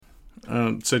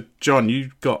So, John,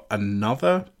 you got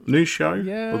another new show?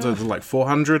 Yeah. Or is it like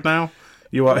 400 now?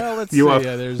 You are. Well, let's see.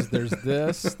 Yeah, there's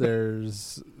this.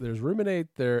 There's Ruminate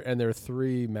there, and there are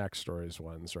 3 Mac Stories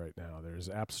ones right now. There's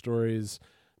App Stories,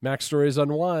 Mac Stories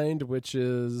Unwind,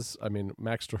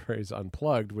 Mac Stories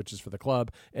Unplugged, which is for the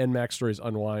club, and Mac Stories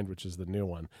Unwind, which is the new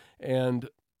one. And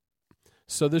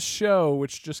so this show,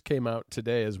 which just came out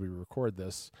today as we record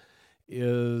this,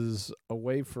 is a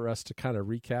way for us to kind of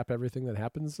recap everything that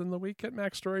happens in the week at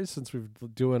Mac Stories, since we've been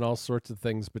doing all sorts of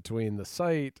things between the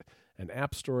site and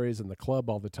App Stories and the club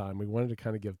all the time. We wanted to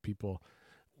kind of give people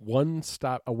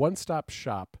a one-stop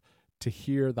shop to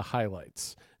hear the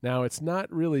highlights. Now, it's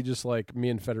not really just like me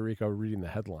and Federico reading the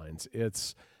headlines.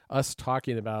 It's us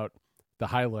talking about the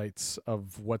highlights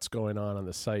of what's going on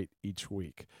the site each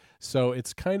week. So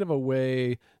it's kind of a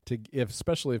way to,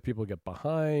 especially if people get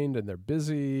behind and they're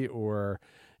busy, or,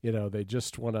 they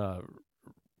just want to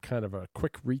kind of a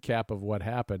quick recap of what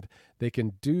happened, they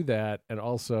can do that, and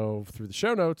also through the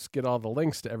show notes get all the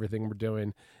links to everything we're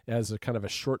doing as a kind of a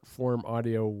short form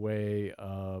audio way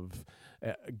of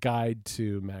guide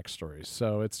to Mac Stories.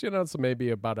 So it's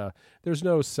maybe there's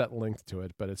no set length to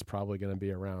it, but it's probably going to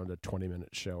be around a 20-minute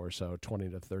show or so, 20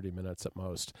 to 30 minutes at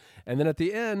most. And then at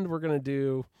the end, we're going to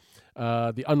do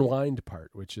the unwind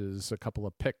part, which is a couple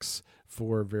of picks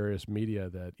for various media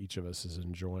that each of us is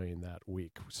enjoying that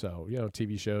week. So,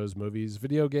 TV shows, movies,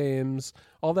 video games,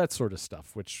 all that sort of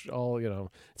stuff, which all,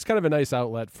 it's kind of a nice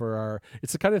outlet for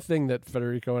it's the kind of thing that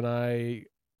Federico and I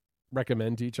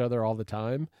recommend to each other all the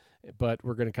time, but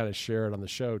we're going to kind of share it on the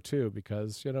show too,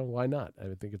 because, why not?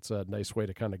 I think it's a nice way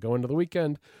to kind of go into the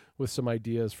weekend with some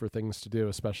ideas for things to do,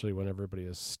 especially when everybody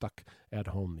is stuck at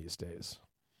home these days.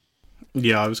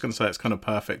 Yeah, I was going to say it's kind of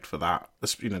perfect for that,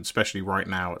 especially right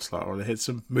now. It's like, here's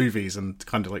some movies, and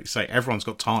kind of like you say, everyone's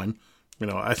got time.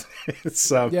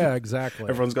 It's yeah, exactly.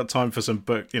 Everyone's got time for some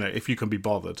book. If you can be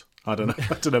bothered. I don't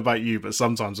know about you, but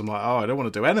sometimes I'm like, I don't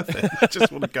want to do anything. I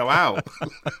just want to go out.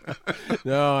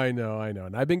 No, I know,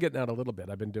 and I've been getting out a little bit.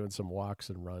 I've been doing some walks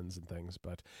and runs and things,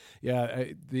 but yeah,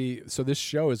 so this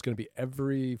show is going to be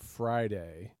every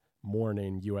Friday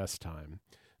morning U.S. time.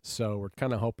 So we're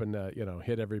kind of hoping to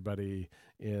hit everybody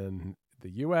in the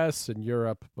U.S. and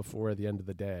Europe before the end of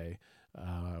the day.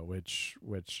 Which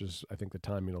is, I think the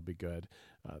timing will be good.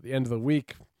 The end of the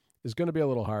week is going to be a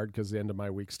little hard because the end of my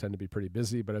weeks tend to be pretty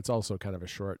busy, but it's also kind of a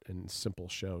short and simple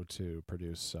show to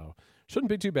produce, so shouldn't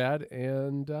be too bad,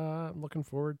 and I'm looking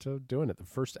forward to doing it. The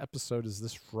first episode is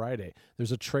this Friday.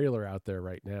 There's a trailer out there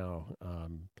right now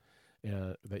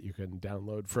that you can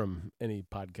download from any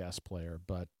podcast player,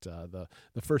 but the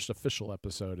first official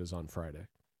episode is on Friday.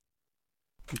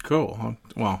 Cool.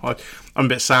 Well, I'm a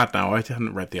bit sad now. I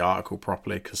hadn't read the article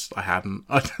properly because I hadn't.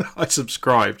 I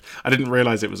subscribed. I didn't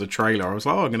realise it was a trailer. I was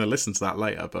like, I'm going to listen to that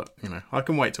later, but I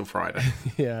can wait till Friday.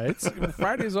 Yeah,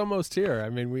 Friday's almost here. I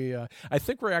mean, I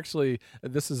think we're actually,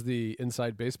 this is the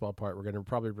inside baseball part. We're going to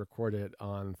probably record it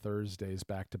on Thursdays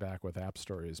back to back with App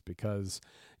Stories, because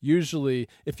usually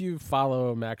if you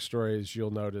follow Mac Stories,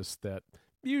 you'll notice that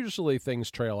usually things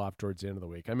trail off towards the end of the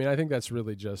week. I mean, I think that's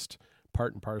really just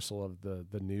part and parcel of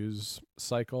the news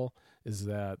cycle, is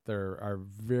that there are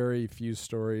very few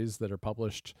stories that are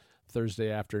published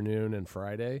Thursday afternoon and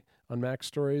Friday on Mac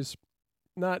Stories.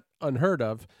 Not unheard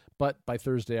of, but by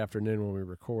Thursday afternoon when we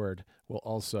record, we'll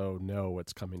also know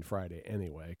what's coming Friday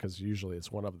anyway, because usually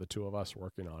it's one of the two of us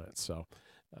working on it. So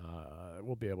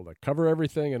we'll be able to cover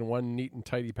everything in one neat and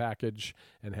tidy package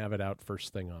and have it out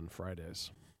first thing on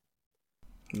Fridays.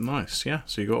 Nice, yeah.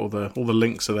 So you got all the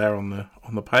links are there on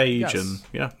the page, yes. And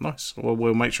yeah, nice. Well,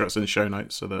 we'll make sure it's in the show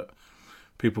notes so that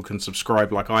people can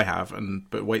subscribe like I have,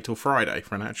 but wait till Friday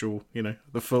for an actual,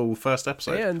 the full first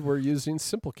episode. And we're using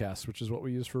Simplecast, which is what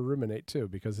we use for Ruminate too,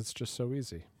 because it's just so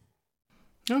easy.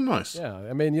 Oh, nice. Yeah,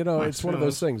 I mean, nice. It's one of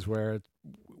those things where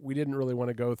we didn't really want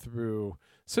to go through,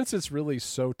 since it's really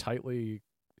so tightly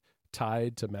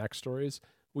tied to Mac Stories.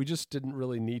 We just didn't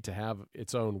really need to have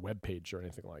its own webpage or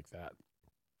anything like that.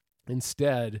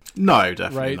 Instead, no,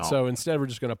 definitely right. Not. So instead, we're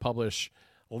just going to publish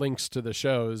links to the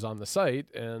shows on the site,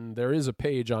 and there is a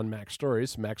page on Mac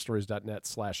Stories,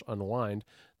 macstories.net/unwind,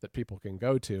 that people can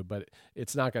go to, but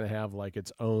it's not going to have like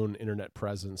its own internet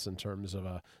presence in terms of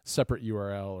a separate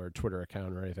URL or Twitter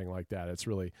account or anything like that. It's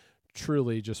really,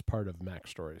 truly just part of Mac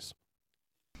Stories.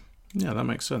 Yeah, that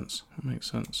makes sense.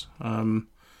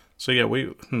 So yeah,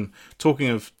 we talking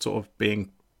of sort of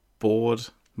being bored,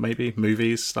 maybe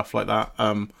movies, stuff like that.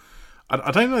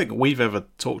 I don't think we've ever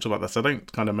talked about this. I don't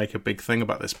kind of make a big thing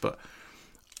about this, but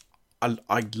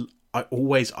I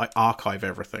archive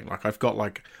everything. Like I've got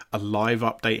like a live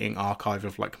updating archive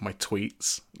of like my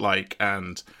tweets,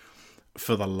 and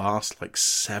for the last like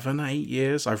 7-8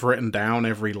 years. I've written down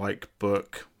every like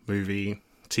book, movie,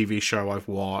 TV show I've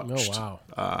watched. Oh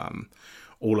wow!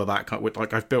 All of that kind of,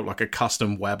 like I've built like a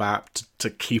custom web app to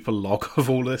keep a log of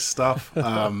all this stuff.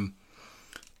 And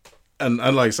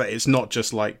like I say, it's not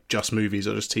just like just movies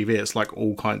or just TV. It's like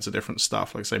all kinds of different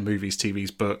stuff. Like say movies,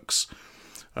 TVs, books,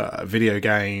 video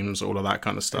games, all of that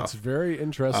kind of stuff. It's very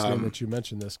interesting that you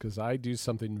mentioned this because I do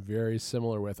something very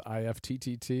similar with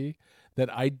IFTTT that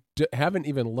I haven't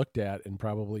even looked at in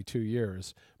probably 2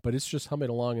 years, but it's just humming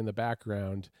along in the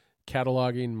background,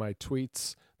 cataloging my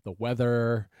tweets, the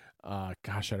weather.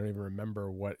 Gosh, I don't even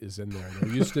remember what is in there.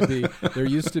 There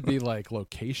used to be like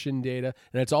location data,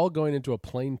 and it's all going into a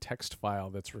plain text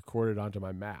file that's recorded onto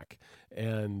my Mac.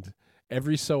 And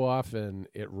every so often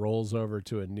it rolls over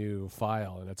to a new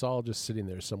file, and it's all just sitting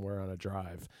there somewhere on a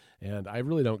drive. And I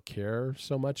really don't care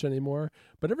so much anymore.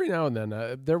 But every now and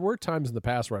then, there were times in the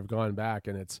past where I've gone back,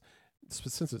 and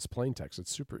since it's plain text,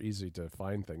 it's super easy to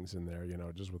find things in there,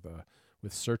 just with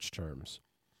search terms.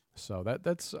 So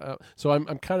that's so I'm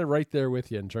kind of right there with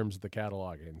you in terms of the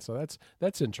cataloging. So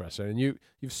that's interesting. And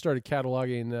you've started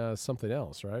cataloging something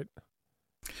else, right?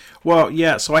 Well,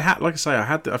 yeah. So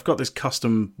I've got this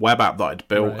custom web app that I'd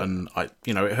built, right. And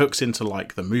it hooks into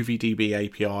like the MovieDB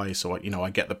API. So I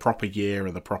get the proper year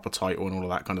and the proper title and all of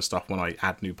that kind of stuff when I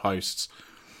add new posts.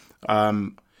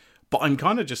 But I'm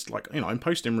kind of just like I'm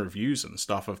posting reviews and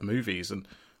stuff of movies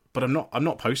but I'm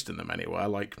not posting them anywhere.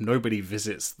 Like nobody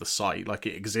visits the site. Like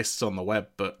it exists on the web,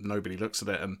 but nobody looks at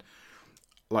it. And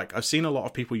like I've seen a lot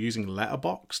of people using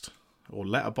Letterboxd or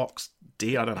Letterboxd.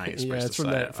 I don't know how you're supposed to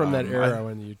say it. From that era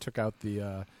when you took out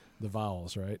the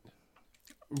vowels, right?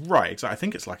 Right, exactly. I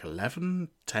think it's like 10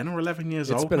 or 11 years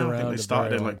old now. I think they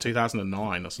started in like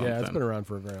 2009 or something. Yeah, it's been around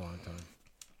for a very long time.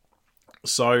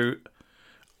 So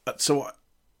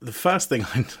the first thing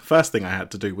I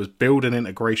had to do was build an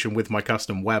integration with my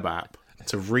custom web app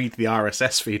to read the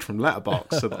RSS feed from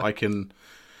Letterboxd so that I can...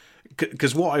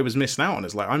 Because what I was missing out on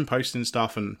is like I'm posting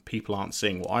stuff and people aren't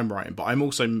seeing what I'm writing, but I'm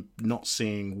also not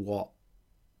seeing what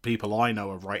people I know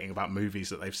are writing about movies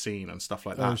that they've seen and stuff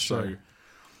like that. Sure. So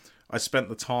I spent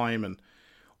the time and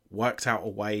worked out a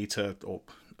way or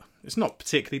it's not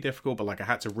particularly difficult, but like I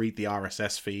had to read the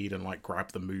RSS feed and like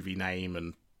grab the movie name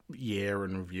and year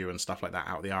and review and stuff like that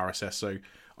out of the RSS. So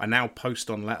I now post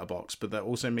on Letterboxd, but that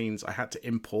also means I had to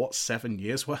import 7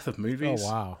 years worth of movies.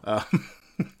 Oh, wow.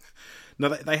 No,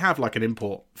 they have like an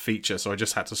import feature, so I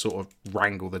just had to sort of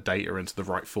wrangle the data into the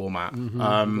right format.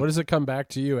 Mm-hmm. What does it come back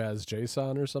to you as,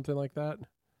 JSON or something like that?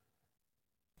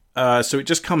 So it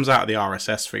just comes out of the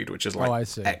RSS feed, which is like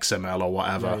XML or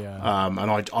whatever. Yeah.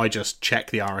 And I just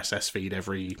check the RSS feed I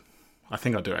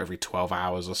think I do it every 12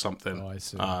 hours or something. Oh, I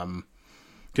see.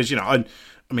 Because I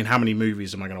mean, how many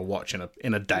movies am I going to watch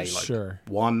in a day? Like sure.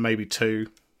 1, maybe 2.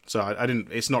 So I didn't.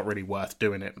 It's not really worth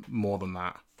doing it more than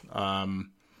that.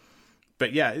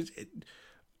 But yeah,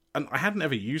 and I hadn't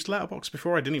ever used Letterboxd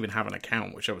before. I didn't even have an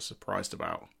account, which I was surprised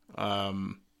about.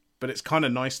 But it's kind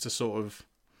of nice to sort of...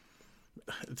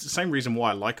 It's the same reason why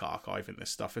I like archiving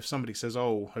this stuff. If somebody says,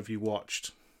 oh, have you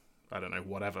watched, I don't know,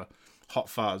 whatever, Hot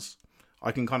Fuzz,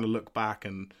 I can kind of look back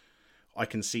and I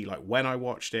can see like when I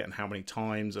watched it and how many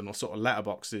times, and sort of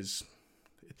Letterboxd is...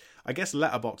 I guess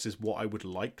Letterboxd is what I would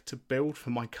like to build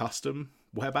for my custom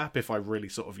web app if I really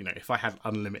sort of, if I had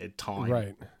unlimited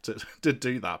time to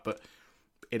do that. But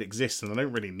it exists and I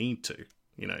don't really need to.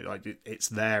 Like it's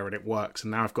there and it works.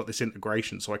 And now I've got this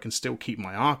integration so I can still keep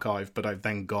my archive, but I've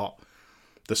then got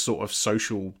the sort of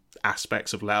social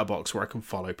aspects of Letterboxd where I can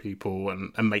follow people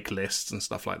and make lists and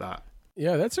stuff like that.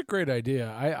 Yeah, that's a great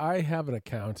idea. I have an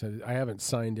account. I haven't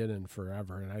signed in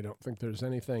forever, and I don't think there's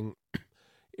anything...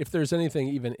 If there's anything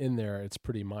even in there, it's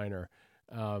pretty minor.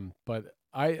 But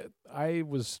I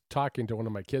was talking to one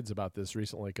of my kids about this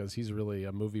recently because he's really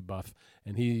a movie buff,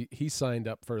 and he signed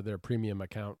up for their premium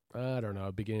account, I don't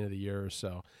know, beginning of the year or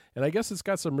so. And I guess it's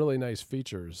got some really nice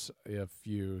features if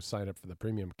you sign up for the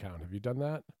premium account. Have you done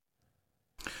that?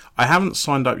 I haven't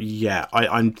signed up yet.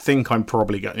 I think I'm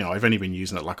probably going, I've only been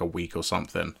using it like a week or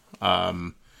something.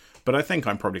 But I think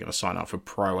I'm probably going to sign up for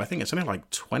Pro. I think it's only like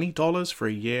 $20 for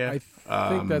a year. I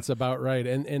think that's about right.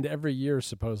 And every year,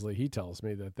 supposedly, he tells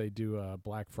me that they do a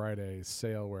Black Friday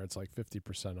sale where it's like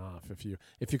 50% off if you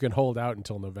can hold out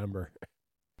until November.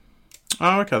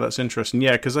 Oh, okay, that's interesting.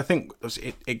 Yeah, because I think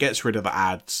it gets rid of the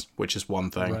ads, which is one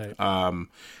thing. Right. And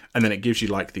then it gives you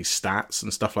like these stats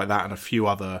and stuff like that, and a few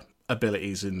other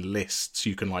abilities in lists.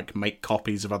 You can like make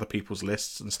copies of other people's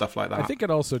lists and stuff like that. I think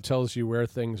it also tells you where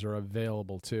things are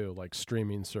available too, like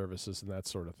streaming services and that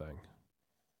sort of thing.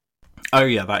 Oh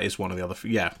yeah, that is one of the other.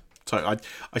 Yeah, So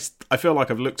I feel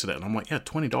like I've looked at it and I'm like, yeah,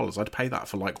 $20. I'd pay that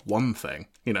for like one thing.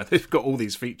 You know, they've got all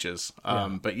these features.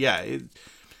 But yeah,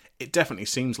 it definitely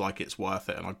seems like it's worth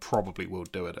it, and I probably will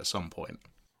do it at some point.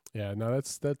 Yeah, no,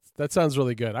 that sounds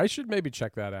really good. I should maybe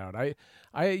check that out.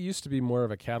 I used to be more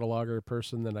of a cataloger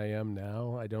person than I am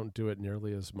now. I don't do it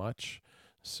nearly as much.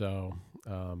 So,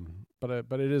 but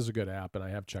it is a good app, and I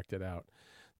have checked it out.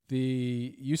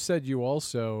 You said you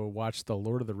also watched the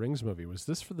Lord of the Rings movie. Was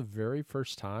this for the very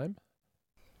first time?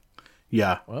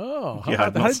 Yeah. Oh,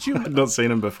 I'd not seen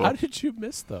them before. How did you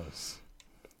miss those?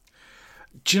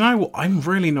 Do you know what? I'm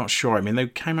really not sure. I mean, they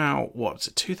came out,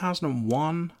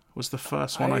 2001 was the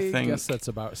first one, I think. I guess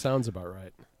sounds about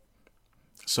right.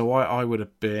 So I would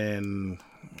have been,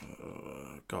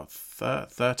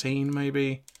 13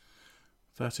 maybe?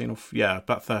 13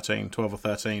 about 13, 12 or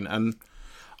 13. And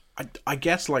I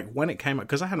guess like when it came out,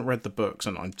 because I hadn't read the books,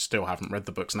 and I still haven't read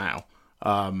the books now.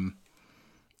 But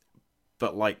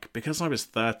like, because I was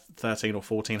 13 or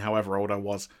 14, however old I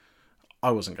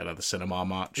wasn't going to the cinema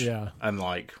much. Yeah. And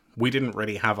like, we didn't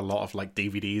really have a lot of like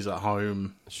DVDs at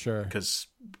home. Sure. Because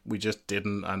we just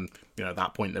didn't. And, you know, at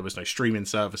that point there was no streaming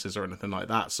services or anything like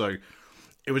that. So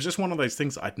it was just one of those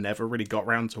things that I'd never really got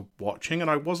around to watching. And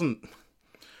I'm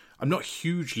not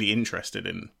hugely interested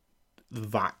in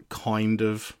that kind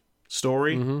of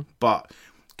story. Mm-hmm. But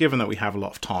given that we have a lot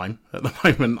of time at the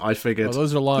moment, I figured, well,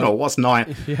 those are long. No, what's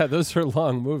 9? Yeah, those are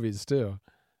long movies too.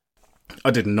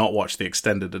 I did not watch the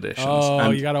extended editions. Oh,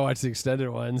 and you got to watch the extended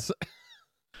ones.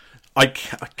 I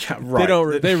can't.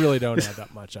 Right. They really don't add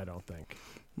that much, I don't think.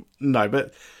 No,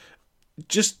 but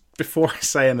just before I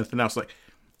say anything else, like,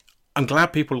 I'm glad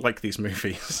people like these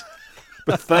movies,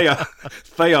 but they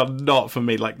are not for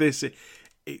me. Like this,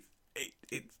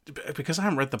 because I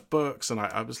haven't read the books, and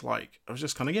I was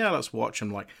just kind of, yeah, let's watch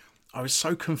them. Like, I was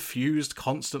so confused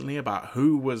constantly about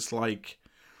who was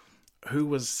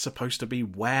supposed to be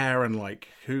where, and like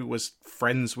who was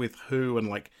friends with who, and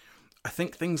like I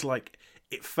think things like,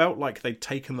 it felt like they'd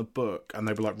taken the book and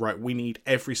they were like, right, we need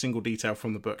every single detail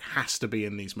from the book has to be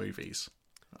in these movies.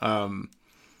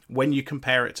 When you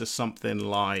compare it to something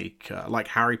like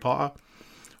Harry Potter,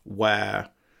 where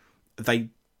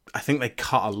I think they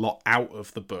cut a lot out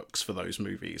of the books for those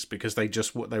movies because they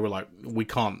were like, we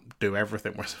can't do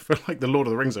everything. Whereas for like the Lord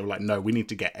of the Rings, they were like, no, we need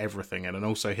to get everything in. And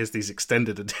also here's these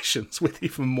extended editions with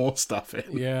even more stuff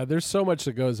in. Yeah, there's so much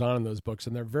that goes on in those books,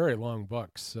 and they're very long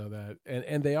books. So that,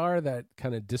 and they are that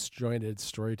kind of disjointed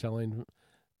storytelling,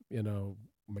 you know,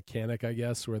 mechanic, I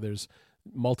guess, where there's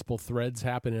multiple threads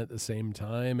happening at the same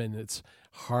time. And it's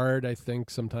hard, I think,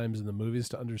 sometimes in the movies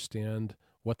to understand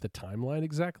what the timeline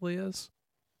exactly is.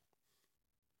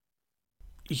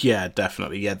 Yeah,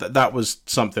 definitely. Yeah, that was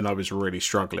something I was really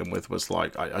struggling with, was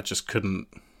like, I just couldn't,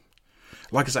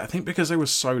 like I said, I think because they were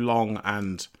so long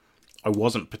and I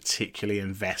wasn't particularly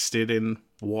invested in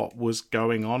what was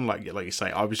going on. Like you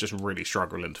say, I was just really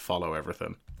struggling to follow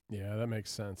everything. Yeah, that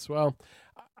makes sense. Well,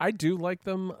 I do like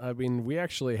them. I mean, we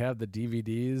actually have the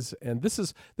DVDs, and this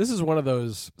is one of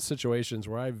those situations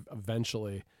where I've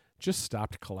eventually just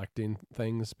stopped collecting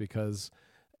things because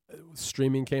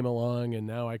streaming came along, and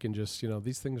now I can just,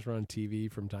 these things are on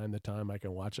TV from time to time. I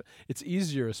can watch it. It's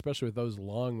easier, especially with those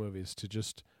long movies, to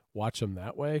just watch them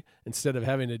that way instead of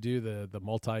having to do the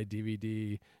multi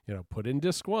DVD, put in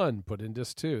disc 1, put in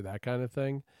disc 2, that kind of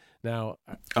thing. Now,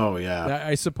 oh yeah,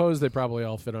 I suppose they probably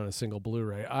all fit on a single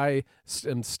Blu-ray. I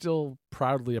am still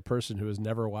proudly a person who has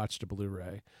never watched a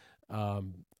Blu-ray.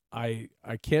 I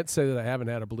can't say that I haven't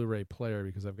had a Blu-ray player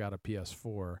because I've got a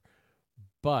PS4,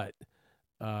 but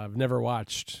I've never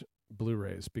watched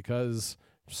Blu-rays because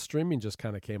streaming just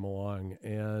kind of came along,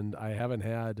 and I haven't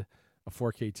had a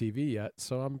 4K TV yet,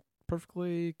 so I'm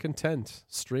perfectly content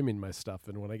streaming my stuff.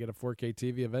 And when I get a 4K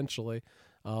TV eventually,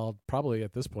 I'll probably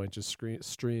at this point just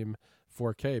stream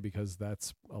 4K because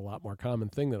that's a lot more common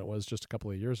thing than it was just a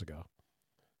couple of years ago.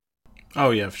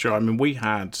 Oh yeah, for sure. I mean, we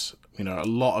had, a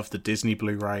lot of the Disney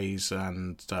Blu-rays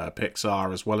and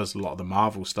Pixar, as well as a lot of the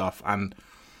Marvel stuff, and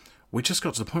we just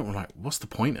got to the point where, like, what's the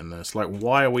point in this? Like,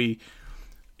 why are we...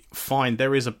 Fine,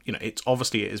 there is it's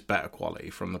obviously it is better quality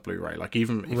from the Blu-ray. Like,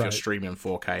 even if you're streaming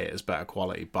 4K, it is better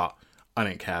quality, but I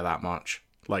don't care that much.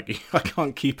 Like, I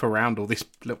can't keep around all these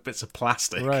little bits of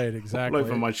plastic. Right, exactly. All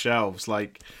over my shelves.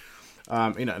 Like,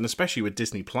 and especially with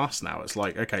Disney Plus now, it's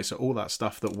like, okay, so all that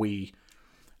stuff that we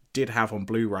did have on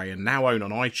Blu-ray and now own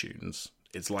on iTunes,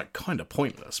 it's like kind of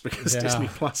pointless because Disney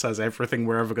Plus has everything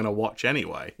we're ever going to watch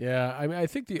anyway. Yeah, I mean, I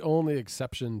think the only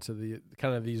exception to the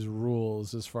kind of these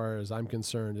rules, as far as I'm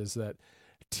concerned, is that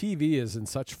TV is in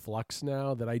such flux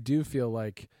now that I do feel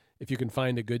like if you can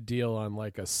find a good deal on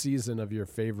like a season of your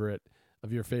favorite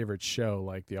of your favorite show,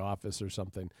 like The Office or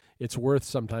something, it's worth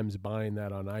sometimes buying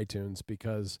that on iTunes,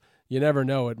 because you never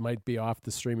know, it might be off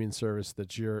the streaming service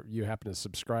that you happen to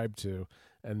subscribe to,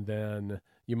 and then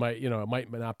you might, it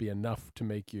might not be enough to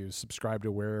make you subscribe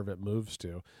to wherever it moves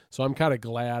to. So I'm kind of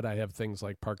glad I have things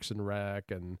like Parks and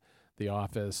Rec and The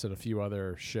Office and a few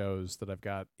other shows that I've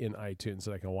got in iTunes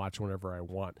that I can watch whenever I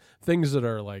want. Things that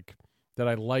are like that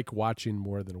I like watching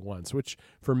more than once, which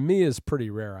for me is pretty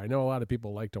rare. I know a lot of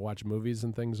people like to watch movies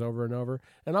and things over and over,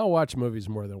 and I'll watch movies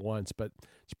more than once, but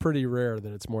it's pretty rare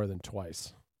that it's more than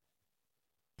twice.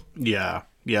 Yeah,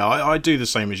 I do the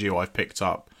same as you. I've picked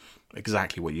up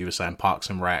exactly what you were saying, Parks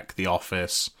and Rec, The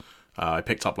Office. I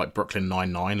picked up like Brooklyn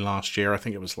Nine-Nine last year. I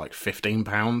think it was like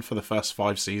 £15 for the first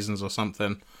 5 seasons or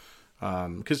something.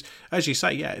 Because, as you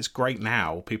say, yeah, it's great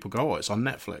now. People go, oh, it's on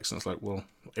Netflix, and it's like, well,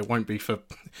 it won't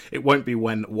be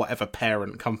when whatever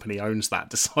parent company owns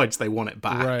that decides they want it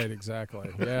back. Right,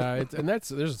 exactly. Yeah, and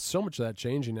there's so much of that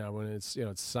changing now. When it's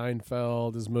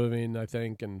Seinfeld is moving, I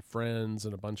think, and Friends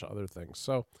and a bunch of other things.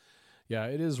 So, yeah,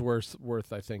 it is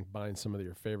worth I think buying some of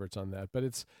your favorites on that. But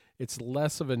it's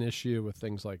less of an issue with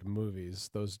things like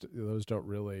movies. Those don't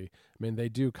really. I mean, they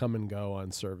do come and go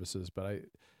on services, but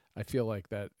I feel like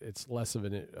that it's less of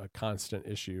a constant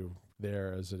issue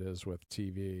there as it is with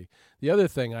TV. The other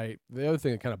thing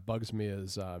that kind of bugs me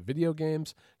is video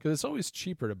games, because it's always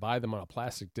cheaper to buy them on a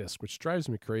plastic disc, which drives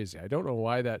me crazy. I don't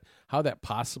know how that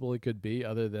possibly could be,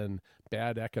 other than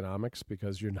bad economics,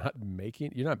 because you're not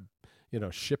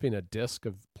shipping a disc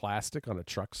of plastic on a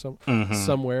truck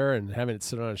somewhere and having it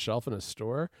sit on a shelf in a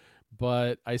store.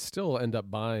 But I still end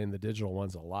up buying the digital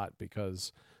ones a lot,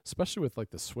 because especially with like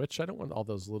the Switch, I don't want all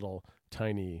those little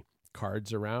tiny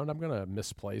cards around. I'm going to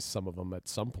misplace some of them at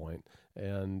some point,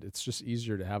 and it's just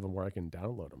easier to have them where I can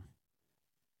download them.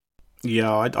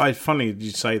 Yeah, I funny you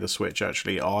say the Switch,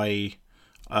 actually.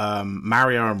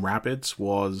 Mario and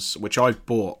Rabbids which I've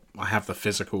bought. I have the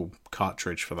physical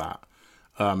cartridge for that.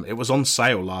 It was on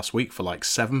sale last week for like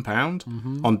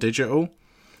 £7 on digital.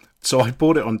 So I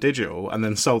bought it on digital and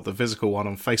then sold the physical one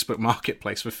on Facebook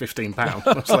Marketplace for £15.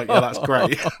 I was like, yeah, that's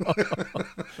great.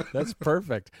 That's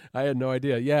perfect. I had no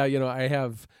idea. Yeah, I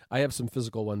have some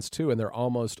physical ones too, and they're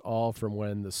almost all from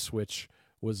when the Switch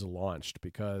was launched,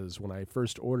 because when I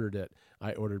first ordered it,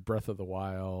 I ordered Breath of the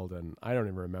Wild, and I don't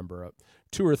even remember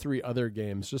 2 or 3 other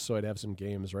games, just so I'd have some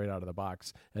games right out of the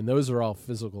box. And those are all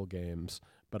physical games,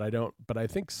 but I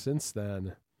think since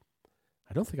then,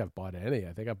 I don't think I've bought any.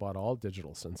 I think I bought all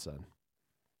digital since then.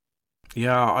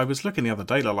 Yeah, I was looking the other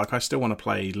day, like I still want to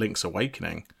play Link's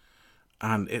Awakening,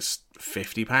 and it's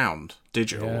 £50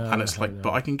 digital, and it's like,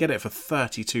 but I can get it for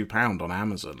 £32 on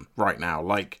Amazon right now.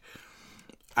 Like,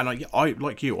 and I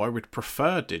like you, I would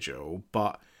prefer digital,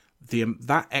 but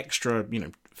that extra,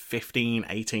 15,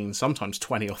 18, sometimes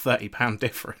 £20 or £30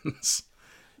 difference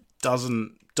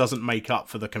doesn't make up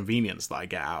for the convenience that I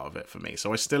get out of it for me.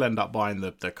 So I still end up buying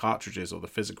the cartridges or the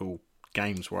physical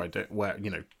games where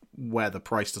the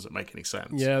price doesn't make any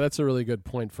sense. Yeah, that's a really good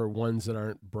point for ones that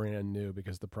aren't brand new,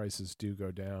 because the prices do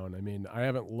go down. I mean, I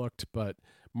haven't looked, but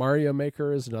Mario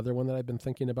Maker is another one that I've been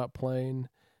thinking about playing,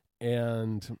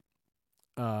 and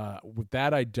with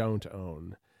that I don't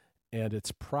own. And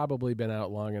it's probably been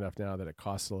out long enough now that it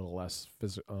costs a little less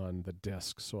on the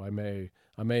disc. So I may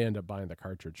end up buying the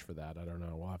cartridge for that. I don't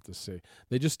know. We'll have to see.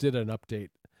 They just did an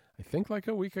update, I think like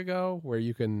a week ago, where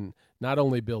you can not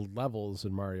only build levels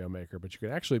in Mario Maker, but you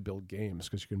can actually build games,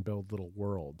 because you can build little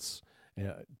worlds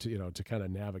to kind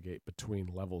of navigate between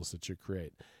levels that you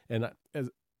create. And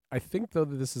I think, though,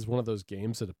 that this is one of those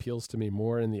games that appeals to me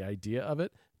more in the idea of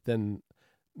it than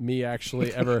me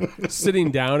actually ever sitting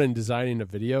down and designing a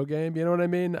video game. You know what I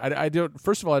mean? I don't.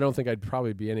 First of all, I don't think I'd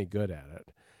probably be any good at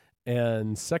it,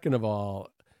 and second of all,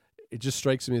 it just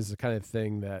strikes me as the kind of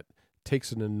thing that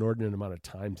takes an inordinate amount of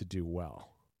time to do well.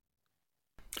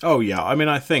 Oh yeah, I mean,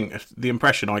 I think the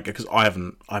impression I get, because I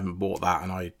haven't bought that,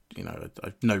 and I've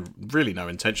no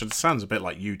intention. It sounds a bit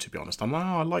like you, to be honest. I'm like,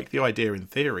 I like the idea in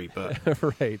theory, but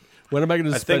right. When am I going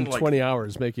to spend 20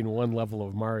 hours making one level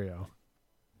of Mario?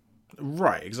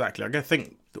 Right, exactly. I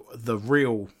think the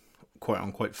real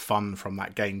quote-unquote fun from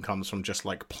that game comes from just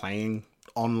like playing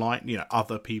online,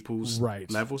 other people's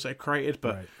levels they've created.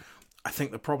 But I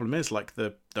think the problem is like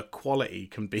the quality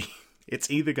can be, it's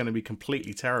either going to be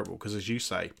completely terrible, because as you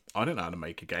say, I don't know how to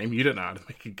make a game, you don't know how to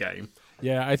make a game.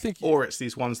 Yeah, I think... Or it's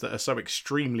these ones that are so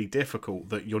extremely difficult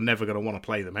that you're never going to want to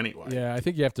play them anyway. Yeah, I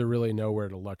think you have to really know where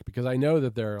to look, because I know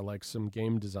that there are like some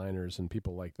game designers and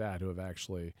people like that who have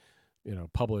actually...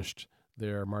 published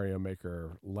their Mario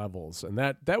Maker levels. And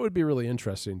that would be really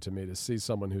interesting to me, to see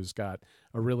someone who's got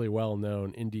a really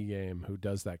well-known indie game who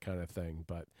does that kind of thing.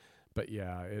 But but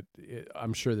yeah,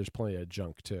 I'm sure there's plenty of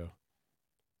junk too.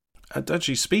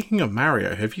 Actually, speaking of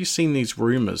Mario, have you seen these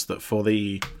rumors that for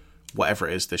the whatever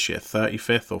it is this year,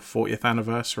 35th or 40th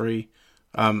anniversary,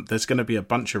 there's going to be a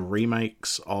bunch of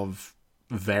remakes of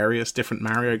various different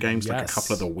Mario games, like a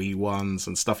couple of the Wii ones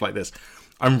and stuff like this.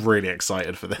 I'm really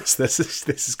excited for this. This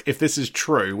is if this is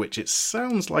true, which it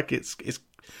sounds like it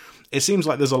seems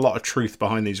like there's a lot of truth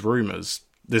behind these rumors.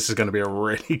 This is going to be a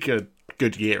really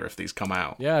good year if these come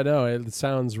out. Yeah, no, it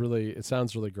sounds really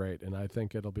great, and I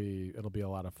think it'll be a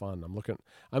lot of fun.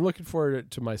 I'm looking forward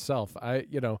to myself.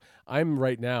 I'm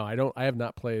right now. I have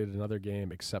not played another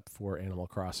game except for Animal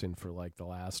Crossing for like the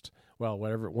last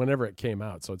whenever it came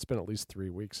out. So it's been at least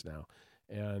 3 weeks now,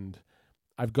 and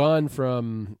I've gone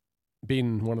from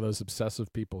being one of those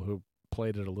obsessive people who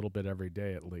played it a little bit every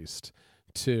day at least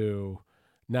to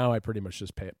now I pretty much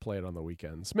just play it on the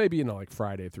weekends, maybe like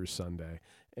Friday through Sunday.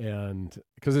 And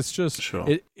because it's just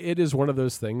it is one of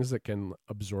those things that can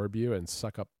absorb you and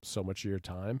suck up so much of your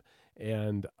time.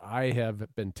 And I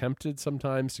have been tempted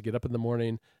sometimes to get up in the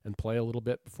morning and play a little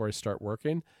bit before I start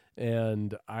working,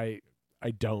 and I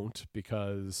don't,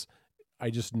 because I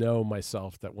just know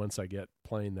myself that once I get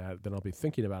playing that, then I'll be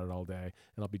thinking about it all day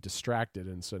and I'll be distracted.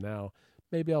 And so now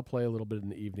maybe I'll play a little bit in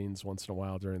the evenings once in a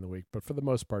while during the week, but for the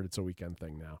most part, it's a weekend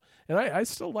thing now. And I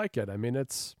still like it. I mean,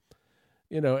 it's,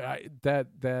 that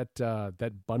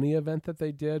bunny event that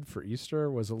they did for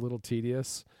Easter was a little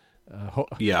tedious.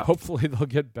 Hopefully they'll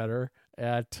get better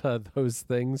at those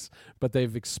things, but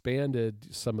they've expanded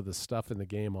some of the stuff in the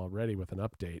game already with an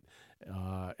update.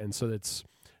 And so it's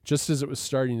just as it was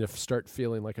starting to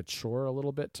feeling like a chore a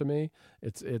little bit to me,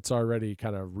 it's already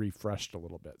kind of refreshed a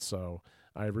little bit. So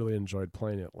I really enjoyed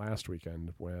playing it last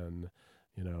weekend when,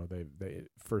 they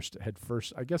first,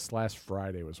 I guess last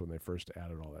Friday was when they first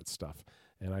added all that stuff,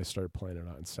 and I started playing it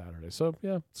on Saturday. So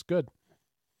yeah, it's good.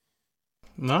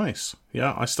 Nice.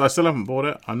 Yeah, I still haven't bought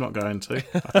it. I'm not going to.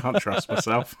 I can't trust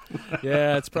myself.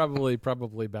 Yeah, it's probably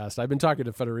best. I've been talking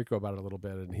to Federico about it a little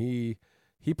bit, and he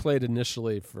played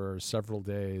initially for several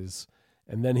days,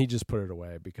 and then he just put it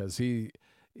away because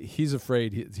he's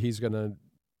afraid he's going to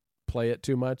play it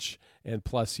too much, and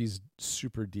plus he's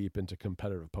super deep into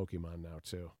competitive Pokemon now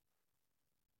too.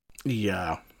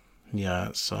 Yeah,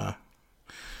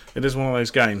 it is one of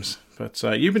those games. But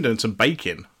you've been doing some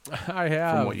baking. I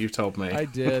have. From what you've told me. I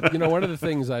did. One of the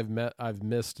things I've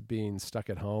missed being stuck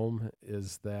at home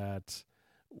is that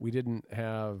we didn't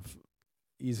have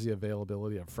easy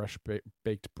availability of fresh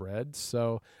baked bread.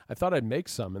 So I thought I'd make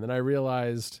some, and then I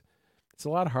realized it's a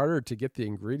lot harder to get the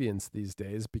ingredients these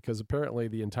days because apparently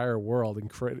the entire world,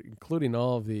 including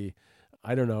all of the,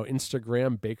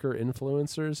 Instagram baker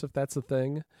influencers, if that's a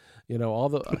thing, all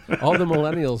the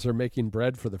millennials are making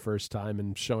bread for the first time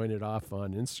and showing it off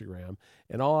on Instagram.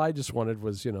 And all I just wanted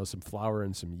was, some flour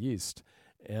and some yeast.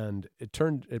 And it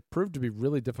proved to be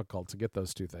really difficult to get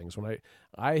those two things. When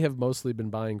I have mostly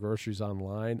been buying groceries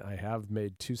online, I have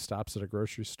made 2 stops at a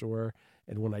grocery store.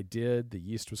 And when I did, the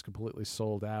yeast was completely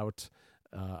sold out.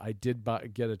 I did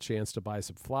get a chance to buy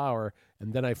some flour,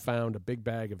 and then I found a big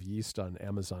bag of yeast on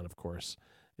Amazon, of course.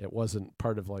 It wasn't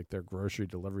part of like their grocery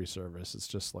delivery service. It's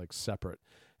just like separate.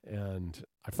 And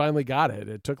I finally got it.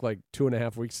 It took like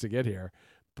 2.5 weeks to get here,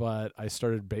 but I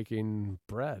started baking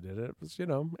bread, and it was,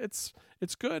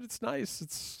 it's good. It's nice.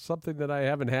 It's something that I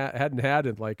hadn't had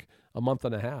in like a month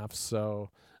and a half.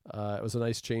 So it was a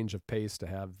nice change of pace to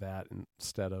have that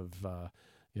instead of,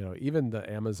 even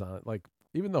the Amazon,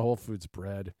 even the Whole Foods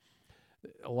bread,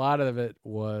 a lot of it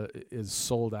is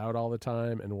sold out all the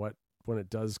time, and when it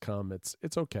does come,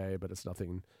 it's okay, but it's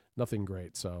nothing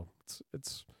great. So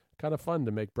it's kind of fun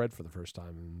to make bread for the first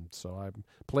time, and so I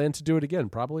plan to do it again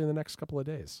probably in the next couple of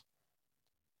days.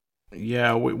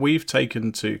 Yeah, we've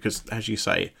taken to, because as you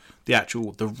say,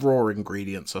 the raw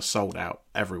ingredients are sold out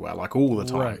everywhere, like all the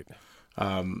time. Right.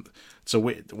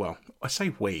 I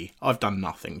say I've done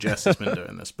nothing. Jess has been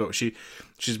doing this, but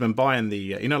she's been buying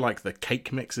the, like the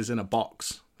cake mixes in a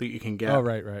box that you can get. Oh,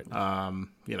 right.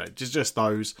 Just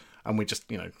those, and we just,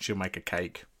 she'll make a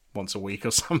cake once a week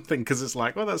or something, because it's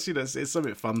like, well, that's, it's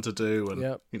something fun to do,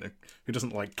 and, who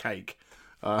doesn't like cake?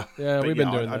 We've been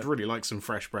doing that. I'd really like some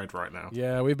fresh bread right now.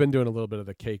 Yeah, we've been doing a little bit of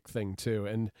the cake thing too.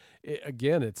 And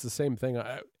again, it's the same thing.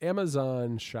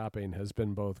 Amazon shopping has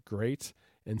been both great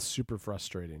and super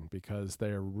frustrating because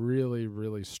they're really,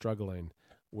 really struggling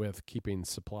with keeping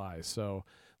supplies. So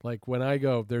like when I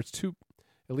go, there's 2,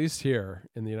 at least here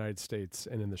in the United States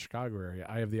and in the Chicago area,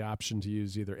 I have the option to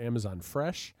use either Amazon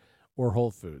Fresh or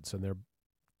Whole Foods, and they're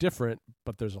different,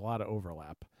 but there's a lot of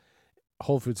overlap.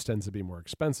 Whole Foods tends to be more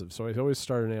expensive. So I always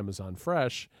start on Amazon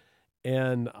Fresh,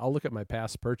 And I'll look at my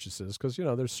past purchases because,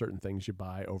 there's certain things you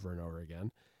buy over and over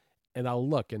again. And I'll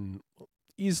look, and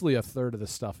easily a third of the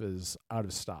stuff is out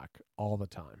of stock all the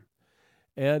time.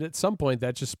 And at some point,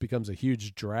 that just becomes a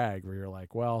huge drag where you're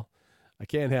like, well, I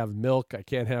can't have milk. I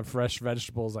can't have fresh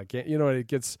vegetables. I can't, it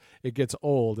gets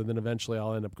old. And then eventually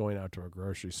I'll end up going out to a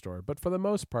grocery store. But for the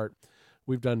most part,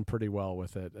 we've done pretty well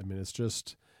with it. I mean,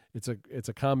 it's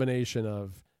a combination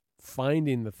of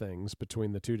finding the things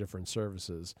between the two different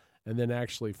services and then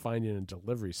actually finding a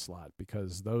delivery slot,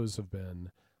 because those have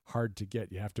been hard to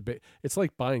get. You have to it's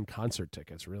like buying concert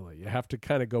tickets, really. You have to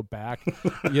kind of go back.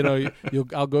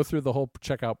 I'll go through the whole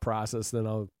checkout process, then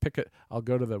I'll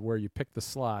go to where you pick the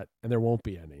slot, and there won't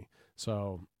be any.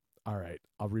 So, all right,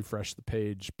 I'll refresh the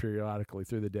page periodically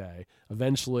through the day.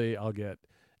 Eventually, I'll get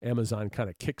Amazon kind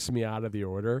of kicks me out of the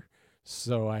order,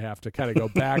 so I have to kind of go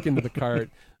back into the cart,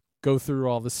 go through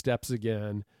all the steps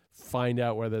again, find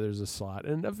out whether there's a slot,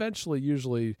 and eventually,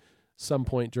 usually some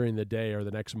point during the day or the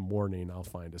next morning, I'll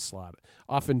find a slot.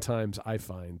 Oftentimes, I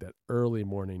find that early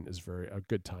morning is a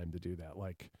good time to do that,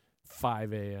 like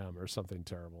 5 a.m. or something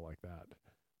terrible like that.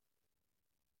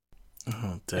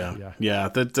 Oh dear, yeah.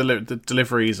 The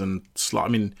deliveries and slot. I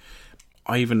mean,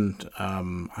 I even I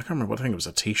can't remember. I think it was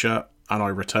a T-shirt, and I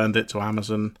returned it to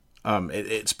Amazon.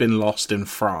 It's been lost in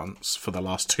France for the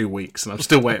last 2 weeks, and I'm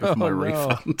still waiting for my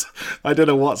refund. I don't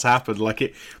know what's happened. Like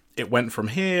it went from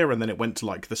here, and then it went to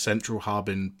like the central hub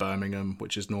in Birmingham,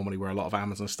 which is normally where a lot of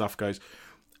Amazon stuff goes,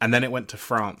 and then it went to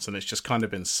France, and it's just kind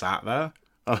of been sat there.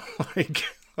 Like,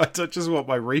 I just want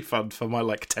my refund for my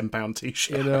like £10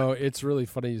 T-shirt. It's really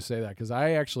funny you say that, because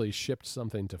I actually shipped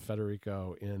something to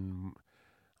Federico I'm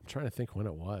trying to think when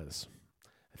it was.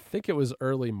 I think it was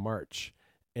early March.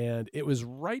 And it was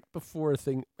right before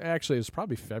actually, it was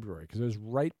probably February, because it was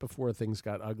right before things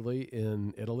got ugly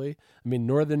in Italy. I mean,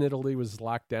 northern Italy was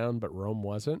locked down, but Rome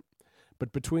wasn't.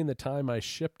 But between the time I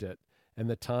shipped it and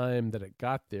the time that it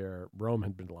got there, Rome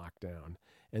had been locked down.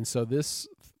 And so this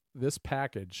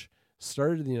package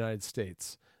started in the United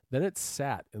States. Then it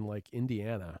sat in like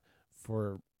Indiana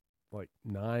for like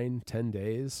 9-10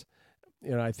 days.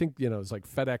 I think, it was like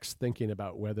FedEx thinking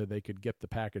about whether they could get the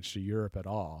package to Europe at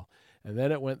all. And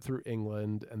then it went through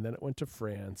England, and then it went to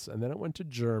France, and then it went to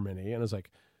Germany. And I was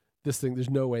like, this thing, there's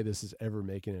no way this is ever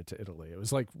making it to Italy. It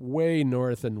was like way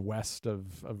north and west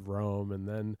of Rome, and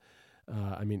then,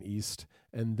 east.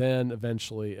 And then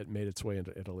eventually it made its way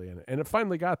into Italy. And it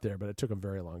finally got there, but it took a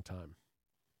very long time.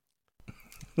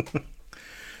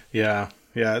 Yeah,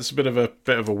 it's a bit of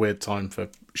a weird time for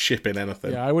shipping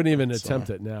anything. Yeah, I wouldn't even attempt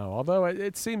it now. Although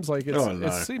it seems like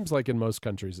it seems like in most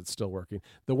countries it's still working.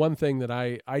 The one thing that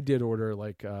I did order,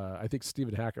 like I think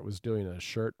Stephen Hackett was doing a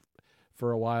shirt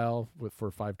for a while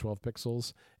for 512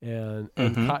 pixels, and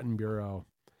Cotton Bureau.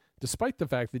 Despite the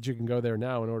fact that you can go there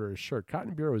now and order a shirt,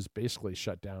 Cotton Bureau is basically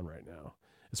shut down right now,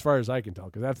 as far as I can tell,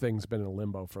 because that thing's been in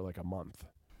limbo for like a month.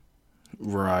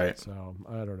 Right. So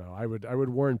I don't know. I would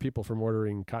warn people from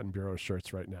ordering Cotton Bureau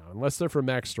shirts right now, unless they're from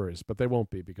Mac Stories, but they won't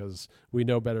be, because we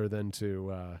know better than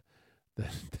to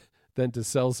than to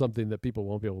sell something that people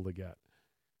won't be able to get.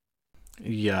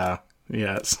 Yeah.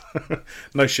 It's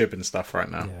no shipping stuff right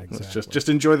now. Yeah, exactly. Let's just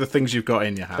enjoy the things you've got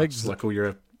in your house, like all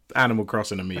your Animal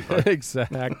Crossing amiibo.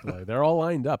 Exactly. They're all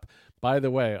lined up, by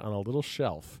the way, on a little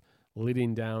shelf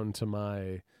leading down to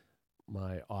my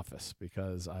office,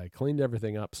 because I cleaned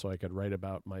everything up so I could write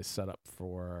about my setup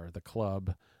for the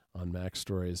club on Mac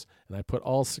Stories, and I put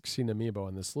all 16 amiibo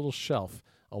on this little shelf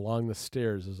along the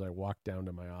stairs as I walked down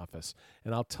to my office.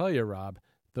 And I'll tell you, Rob,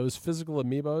 those physical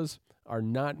amiibos are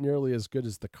not nearly as good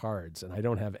as the cards, and I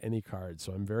don't have any cards,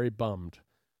 so I'm very bummed.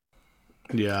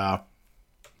 Yeah.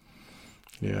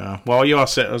 Well, you are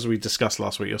as we discussed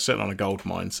last week, you're sitting on a gold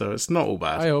mine, so it's not all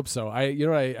bad. I hope so.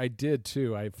 I did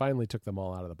too. I finally took them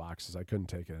all out of the boxes. I couldn't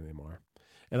take it anymore.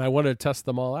 And I wanted to test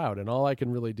them all out. And all I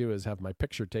can really do is have my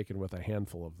picture taken with a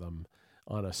handful of them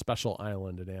on a special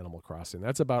island in Animal Crossing.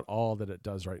 That's about all that it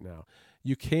does right now.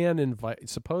 You can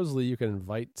supposedly you can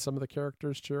invite some of the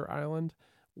characters to your island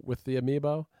with the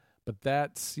amiibo, but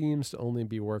that seems to only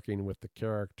be working with the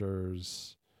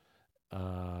characters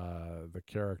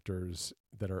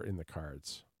that are in the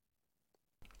cards.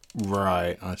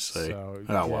 Right, I see. So,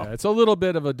 well, it's a little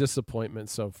bit of a disappointment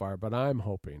so far, but I'm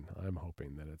hoping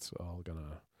that it's all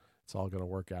gonna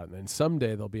work out, and then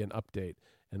someday there'll be an update,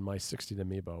 and my 16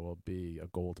 amiibo will be a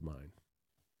gold mine.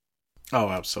 Oh,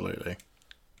 absolutely.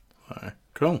 Right,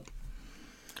 cool.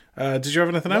 Did you have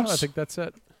anything else? I think that's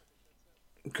it.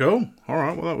 Cool. All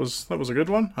right. Well, that was a good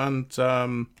one, and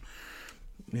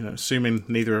assuming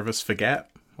neither of us forget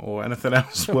or anything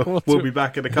else, we'll be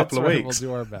back in a couple of weeks.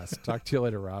 We'll do our best. Talk to you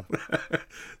later, Rob.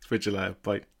 Speak to you later.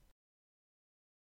 Bye.